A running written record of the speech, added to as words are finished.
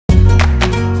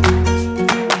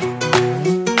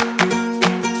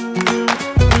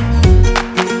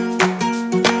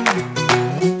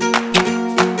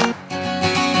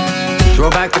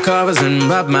covers and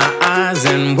rub my eyes,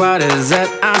 and what is it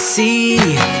I see?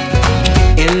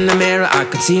 In the mirror I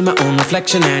could see my own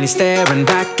reflection, and he's staring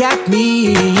back at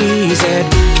me. He said,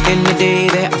 in the day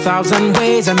there are 1,000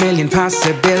 ways, a million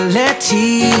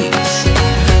possibilities.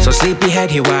 So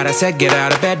sleepyhead, hear what I said, get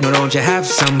out of bed, no, don't you have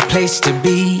some place to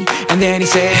be? And then he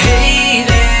said, hey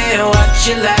there, what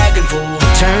you lagging for?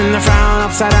 Turn the frown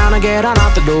upside down and get on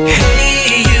out the door.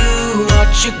 Hey you, what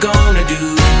you gonna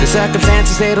do? The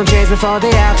circumstances, they don't change before the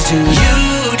altitude.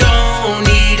 You don't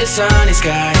need a sunny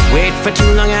sky. Wait for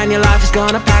too long and your life is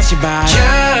gonna pass you by.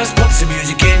 Just put some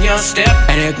music in your step,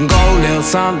 and it can go a little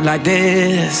something like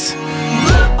this.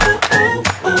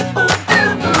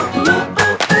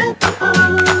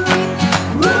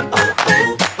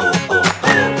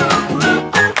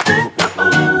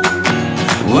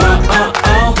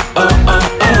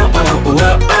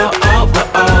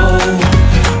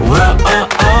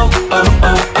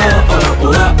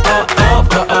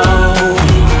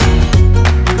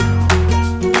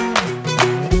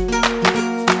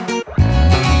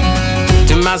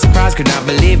 My surprise, could not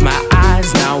believe my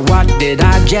eyes. Now what did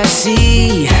I just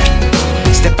see?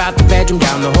 Step out the bedroom,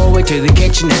 down the hallway to the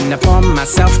kitchen, and I pour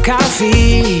myself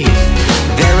coffee.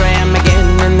 There I am again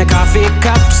in the coffee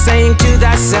cup, saying to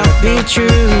thyself, be true.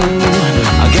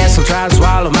 I guess I'll try to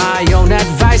swallow my own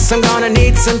advice, I'm gonna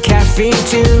need some caffeine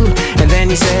too. And then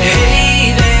he said,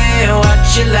 hey there, what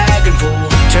you lagging for?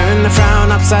 Turn the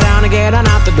frown upside down and get on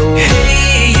out the door.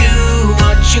 Hey you,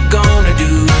 what you gonna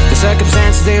do? The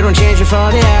circumstances, they don't change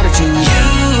before the attitude.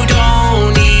 You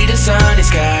don't need a sunny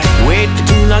sky. Wait for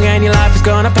too long and your life is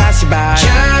gonna pass you by.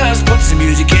 Just put some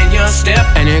music in your step,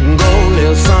 and it can go a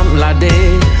little something like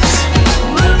this.